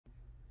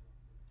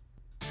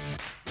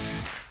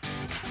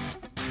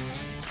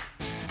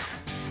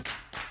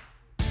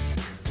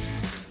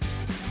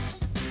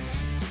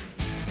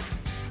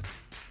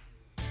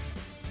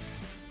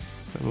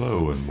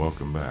Hello and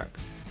welcome back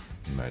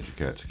to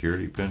Majik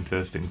Security Pen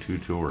Testing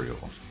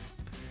Tutorials.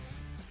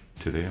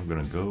 Today I'm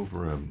going to go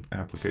over an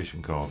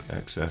application called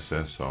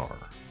XSSer.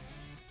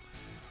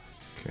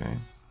 Okay,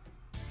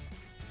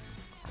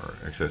 or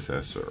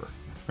XSSer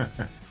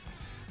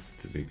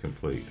to be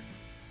complete.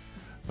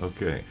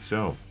 Okay,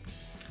 so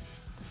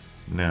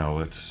now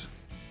let's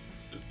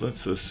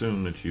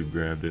assume that you've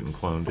grabbed it and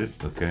cloned it.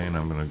 Okay, and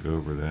I'm going to go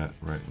over that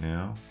right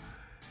now.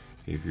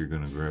 If you're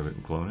going to grab it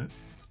and clone it.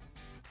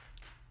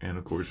 And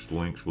of course,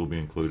 links will be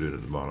included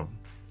at the bottom.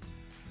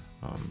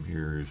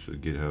 Here's the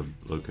GitHub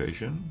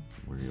location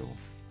where you'll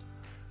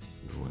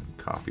go and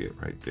copy it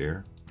right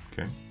there.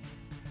 Okay.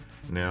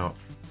 Now,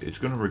 it's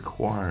going to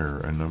require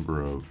a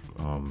number of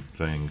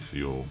things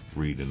you'll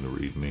read in the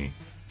README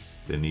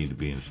that need to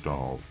be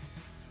installed.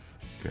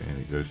 Okay, and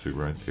it goes through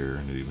right there,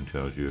 and it even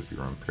tells you if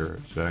you're on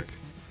Parrot sec,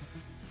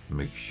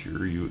 make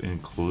sure you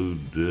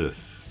include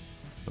this.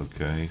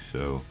 Okay,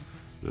 so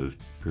those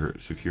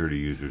security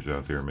users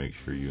out there, make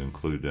sure you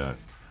include that.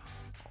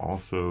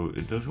 Also,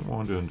 it doesn't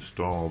want to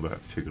install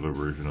that particular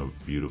version of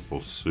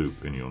Beautiful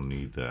Soup, and you'll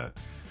need that.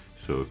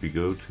 So if you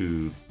go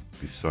to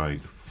the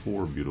site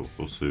for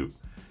Beautiful Soup,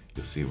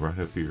 you'll see right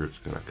up here it's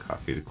got a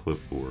copy to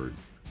clipboard.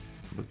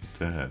 Look at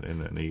that,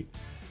 isn't that neat?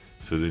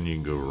 So then you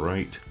can go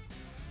right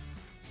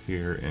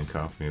here and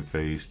copy and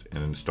paste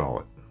and install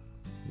it.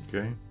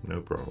 Okay,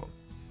 no problem.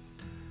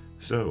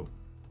 So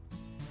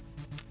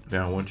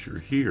now once you're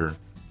here,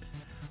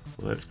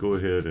 let's go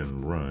ahead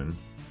and run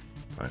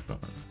Python.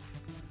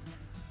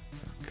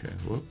 Okay,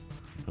 whoop,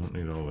 don't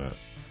need all that.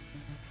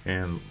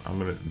 And I'm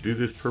going to do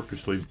this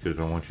purposely because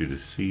I want you to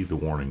see the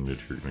warning that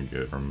you're going to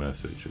get, or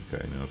message.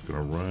 Okay, now it's going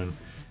to run,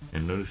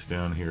 and notice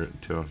down here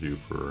it tells you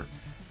for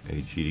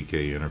a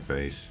GTK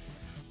interface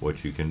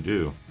what you can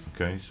do.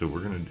 Okay, so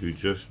we're going to do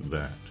just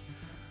that.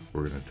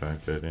 We're going to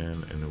type that in,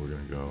 and then we're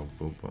going to go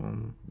boom,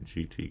 boom,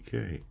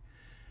 GTK.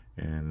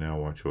 And now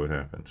watch what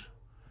happens.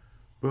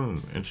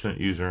 Boom, instant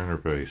user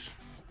interface.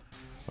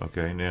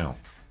 Okay, now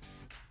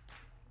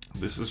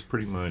this is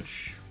pretty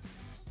much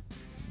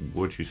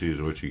what you see is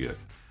what you get.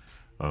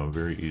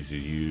 Very easy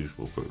to use.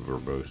 We'll put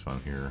verbose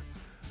on here.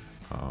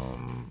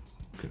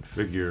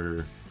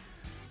 Configure.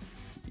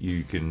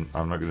 You can,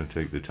 I'm not going to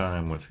take the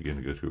time once again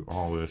to go through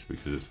all this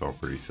because it's all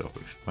pretty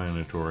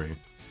self-explanatory.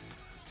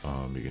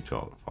 You can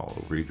tell it to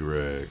follow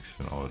redirects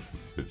and all this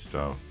good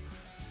stuff.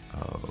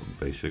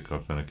 Basic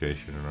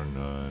authentication or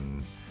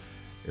none.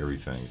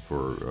 Everything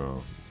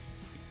for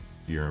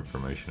your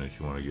information that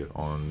you want to get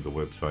on the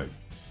website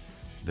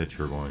that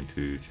you're going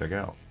to check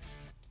out.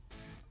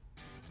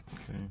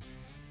 Okay.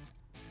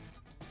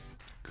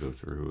 Go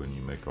through and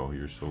you make all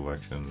your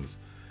selections,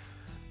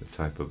 the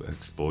type of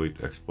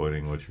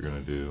exploiting what you're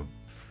going to do,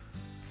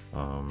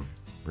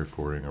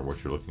 reporting or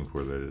what you're looking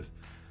for, that is.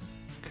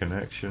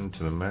 Connection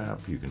to the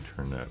map, you can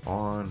turn that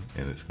on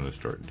and it's going to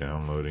start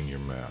downloading your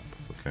map.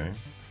 Okay.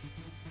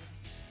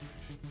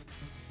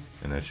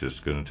 And that's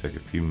just going to take a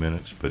few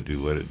minutes, but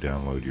do let it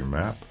download your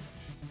map.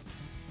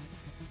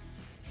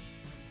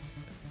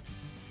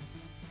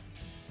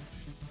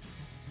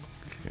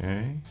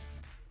 Okay.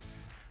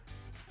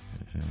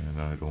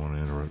 And I don't want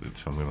to interrupt it,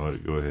 so I'm going to let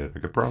it go ahead. I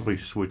could probably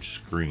switch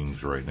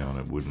screens right now and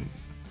it wouldn't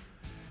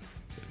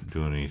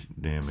do any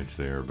damage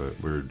there, but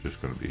we're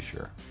just going to be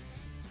sure.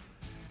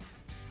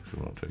 So it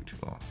won't take too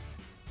long.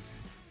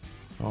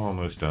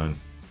 Almost done.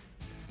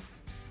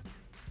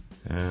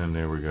 And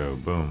there we go.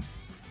 Boom.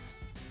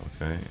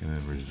 Okay, and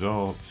then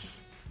results,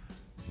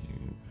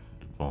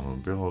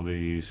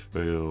 vulnerabilities,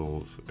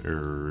 fails,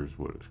 errors,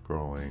 what is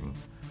crawling,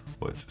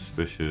 what's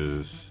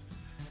suspicious.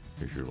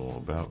 Here's your little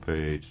about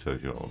page,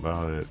 tells you all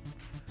about it.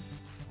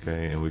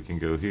 Okay, and we can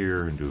go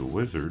here and do a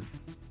wizard.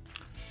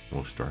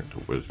 We'll start the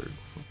wizard.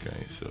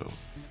 Okay, so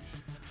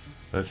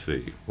let's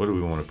see, what do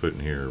we want to put in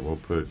here? We'll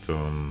put, I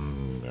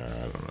don't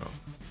know.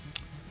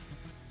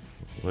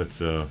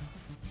 Let's,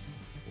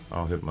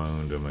 I'll hit my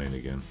own domain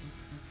again.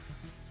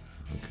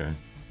 Okay.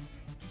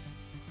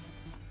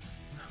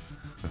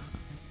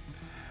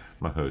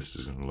 My host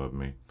is going to love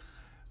me.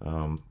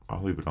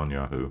 I'll leave it on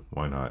Yahoo.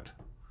 Why not?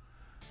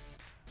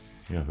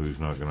 Yahoo's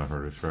not going to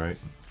hurt us, right?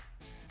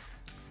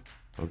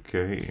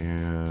 Okay,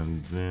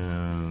 and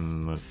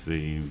then let's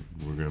see.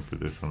 We're going to put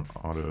this on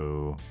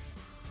auto,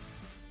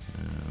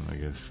 and I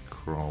guess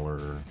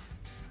crawler,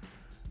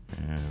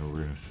 and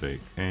we're going to say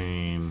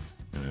aim,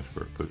 and that's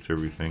where it puts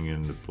everything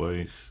into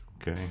place.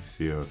 Okay,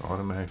 see how it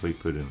automatically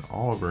put in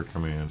all of our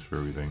commands for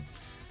everything,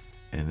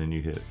 and then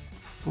you hit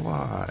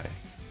fly.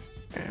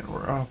 And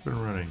we're off and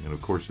running. And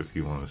of course, if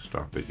you want to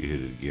stop it, you hit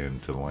it again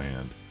to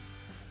land.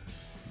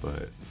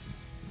 But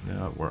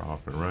now we're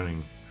off and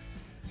running.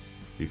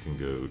 You can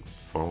go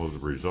follow the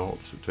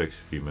results. It takes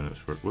a few minutes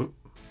for, whoop,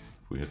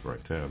 if we hit the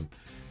right tab,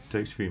 it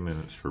takes a few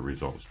minutes for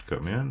results to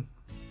come in.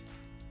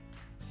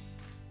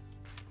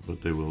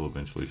 But they will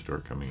eventually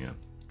start coming in.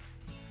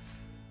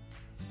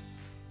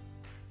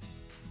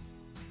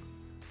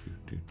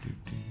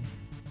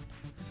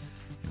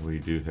 We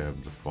do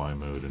have the fly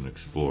mode and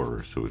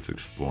explorer, so it's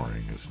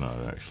exploring. It's not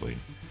actually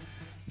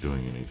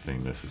doing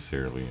anything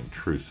necessarily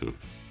intrusive.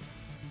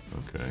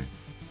 Okay.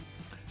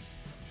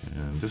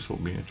 And this will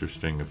be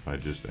interesting if I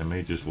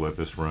may just let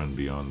this run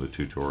beyond the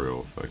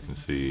tutorial so I can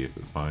see if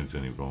it finds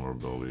any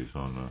vulnerabilities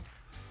on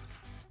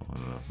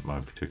my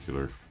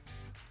particular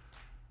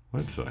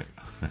website.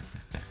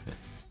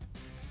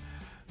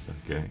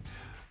 Okay,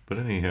 but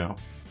anyhow,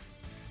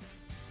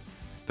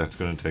 that's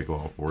going to take a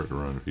while for it to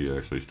run if you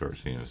actually start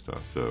seeing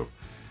stuff. So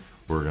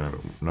we're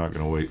not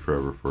going to wait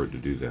forever for it to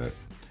do that.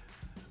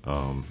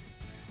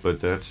 But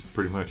that's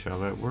pretty much how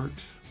that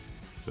works.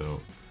 So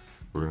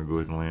we're going to go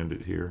ahead and land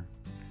it here.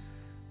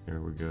 There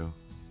we go.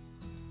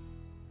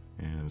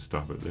 And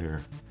stop it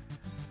there.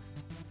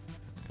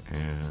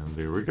 And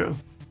there we go.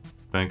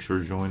 Thanks for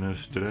joining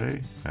us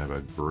today. Have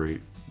a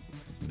great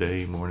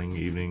day, morning,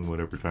 evening,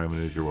 whatever time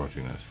it is you're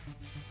watching this.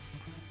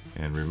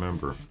 And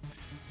remember,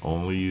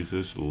 only use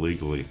this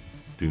legally.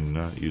 Do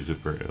not use it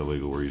for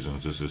illegal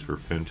reasons. This is for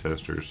pen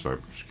testers,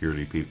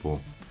 cybersecurity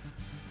people.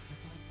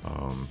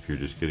 If you're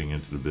just getting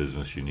into the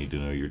business, you need to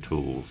know your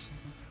tools.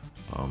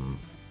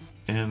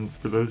 And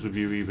for those of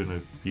you, even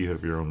if you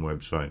have your own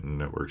website and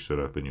network set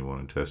up and you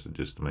want to test it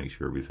just to make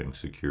sure everything's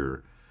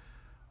secure,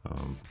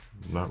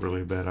 not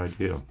really a bad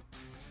idea.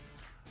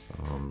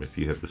 If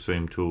you have the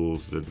same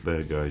tools that the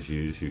bad guys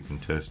use, you can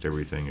test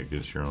everything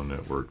against your own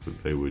network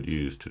that they would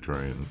use to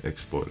try and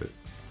exploit it.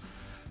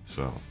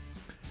 So,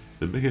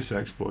 the biggest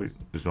exploit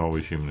is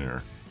always human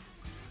error.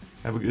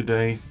 Have a good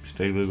day,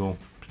 stay legal,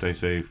 stay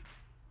safe,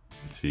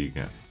 and see you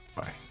again.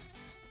 Bye.